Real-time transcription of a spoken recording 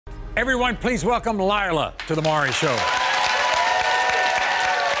Everyone, please welcome Lila to the Maury Show.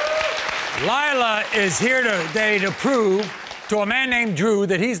 Lila is here today to prove to a man named Drew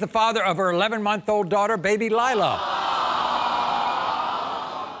that he's the father of her 11-month-old daughter, baby Lila.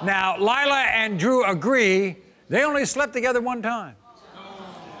 Now, Lila and Drew agree they only slept together one time.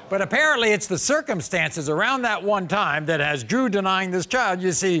 But apparently it's the circumstances around that one time that has Drew denying this child.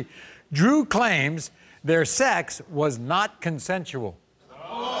 You see, Drew claims their sex was not consensual.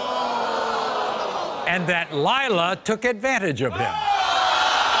 And that Lila took advantage of him.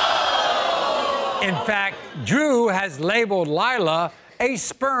 In fact, Drew has labeled Lila a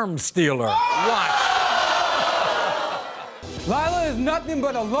sperm stealer. Watch. Lila is nothing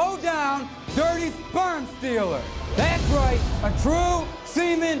but a low-down, dirty sperm stealer. That's right, a true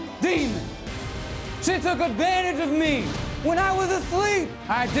semen demon. She took advantage of me when I was asleep.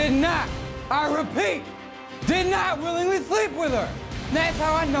 I did not, I repeat, did not willingly sleep with her. And that's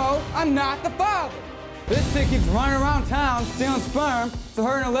how I know I'm not the father. This chick keeps running around town stealing sperm so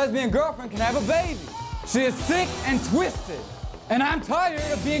her and her lesbian girlfriend can have a baby. She is sick and twisted, and I'm tired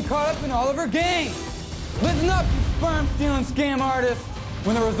of being caught up in all of her games. Listen up, you sperm-stealing scam artist.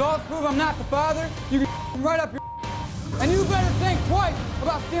 When the results prove I'm not the father, you can right up your and you better think twice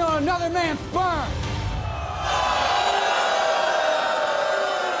about stealing another man's sperm.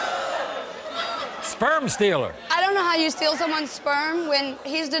 Sperm stealer. I don't know how you steal someone's sperm when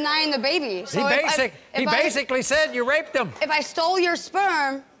he's denying the baby. So he basically said you raped him. If I stole your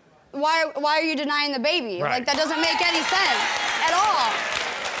sperm, why are you denying the baby? Right. Like, that doesn't make any sense at all.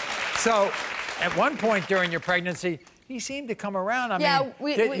 So, at one point during your pregnancy, he seemed to come around. I mean,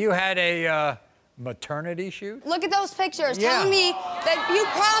 you had a maternity shoot? Look at those pictures. Tell me that you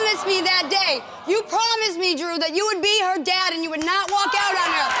promised me that day. You promised me, Drew, that you would be her dad and you would not walk out on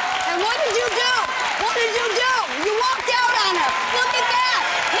her. And what did you do? What did you do? You walked out on her. Look at that.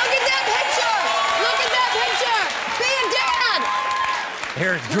 Look at that picture. Look at that picture. Be a dad.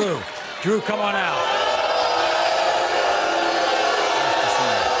 Here's Drew. Drew, come on out.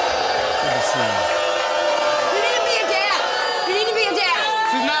 Nice to see you. You need to be a dad. You need to be a dad.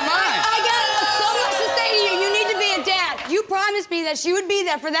 She's not mine. I got so much to say to you. You need to be a dad. You promised me that she would be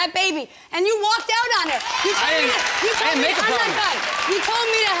there for that baby, and you walked out on her. You told me You told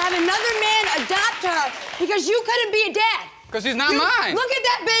me to have another man adopt her because you couldn't be a dad. Because she's not mine. Look at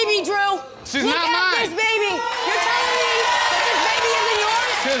that baby, Drew. She's not mine. Look at this baby. You're telling me that this baby isn't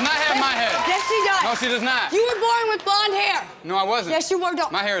yours? She does not have my head. Yes, she does. No, she does not. You were born with blonde hair. No, I wasn't. Yes, you were.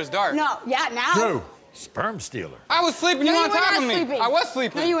 My hair is dark. No, yeah, now. Drew, sperm stealer. I was sleeping. You want to talk to me? Sleeping. I was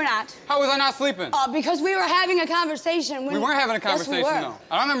sleeping. No, you were not. How was I not sleeping? Because we were having a conversation. We weren't having a conversation, yes, we were. though.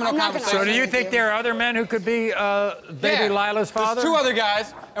 I don't remember no conversation. So do you think there are other men who could be baby Lila's father? There's two other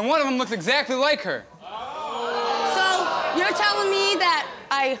guys, and one of them looks exactly like her. So you're telling me that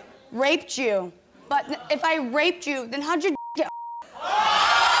I raped you, but if I raped you, then how'd you get?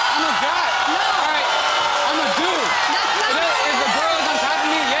 I'm a guy. No. All right. I'm a dude. That's not If the girl is on top of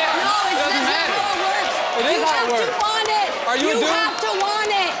me, yeah. No, it doesn't matter. How it works. It is how it works. You have to want it. Are you a dude? You have to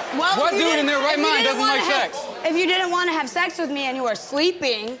want it. Well, what dude in their right mind doesn't like sex? If you didn't want to have sex with me and you were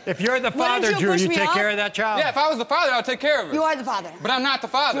sleeping. If you're the father, Drew, you take care of that child? Yeah, if I was the father, I'd take care of her. You are the father. But I'm not the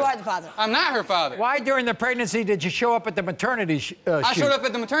father. You are the father. I'm not her father. Why during the pregnancy did you show up at the maternity shoot? I showed up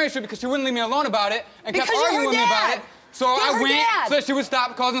at the maternity shoot because she wouldn't leave me alone about it and kept Because arguing with me about it. So I went so that she would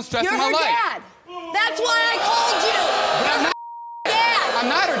stop causing stress in my life. You're her dad. That's why I called you. But I'm not dad. I'm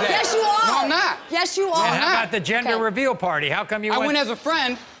not her dad. Yes, you are. No, I'm not. Yes, you are. And how about the gender reveal party? How come you I went as a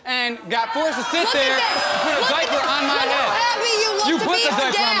friend and got forced to sit Look there at this. and put a diaper on my head. Look how happy you look You to put be the her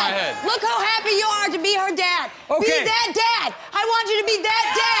diaper dad. on my head. Look how happy you are to be her dad. Okay. Be that dad. I want you to be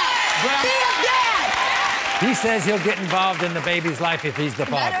that dad. Be a dad. He says he'll get involved in the baby's life if he's the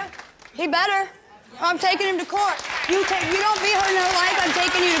father. He better. I'm taking him to court. You don't be her in her life, I'm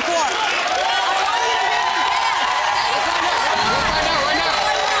taking you to court. I want you to be her dad. We'll find out right now.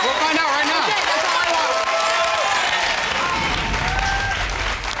 We'll find out right now. Okay, that's all I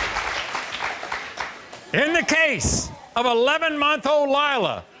want. In the case of 11-month-old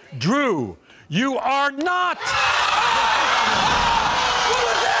Lila, Drew, you are not.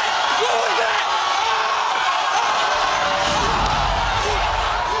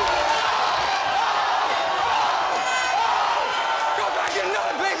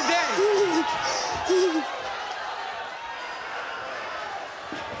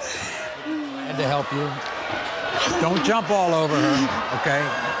 I had to help you. Don't jump all over her, okay?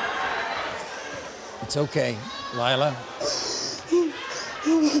 It's okay, Lila.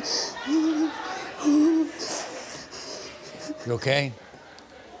 You okay?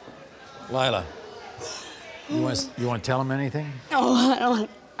 Lila, you want to tell him anything? No,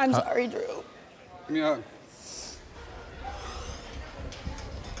 I'm sorry, Drew. Give me a hug.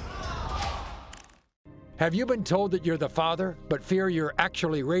 Have you been told that you're the father, but fear you're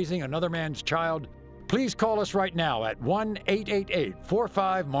actually raising another man's child? Please call us right now at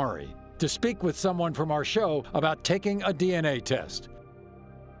 1-888-45-MAURY to speak with someone from our show about taking a DNA test.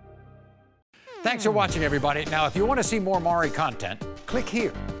 Thanks for watching, everybody. Now, if you want to see more Maury content, click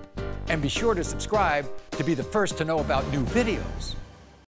here. And be sure to subscribe to be the first to know about new videos.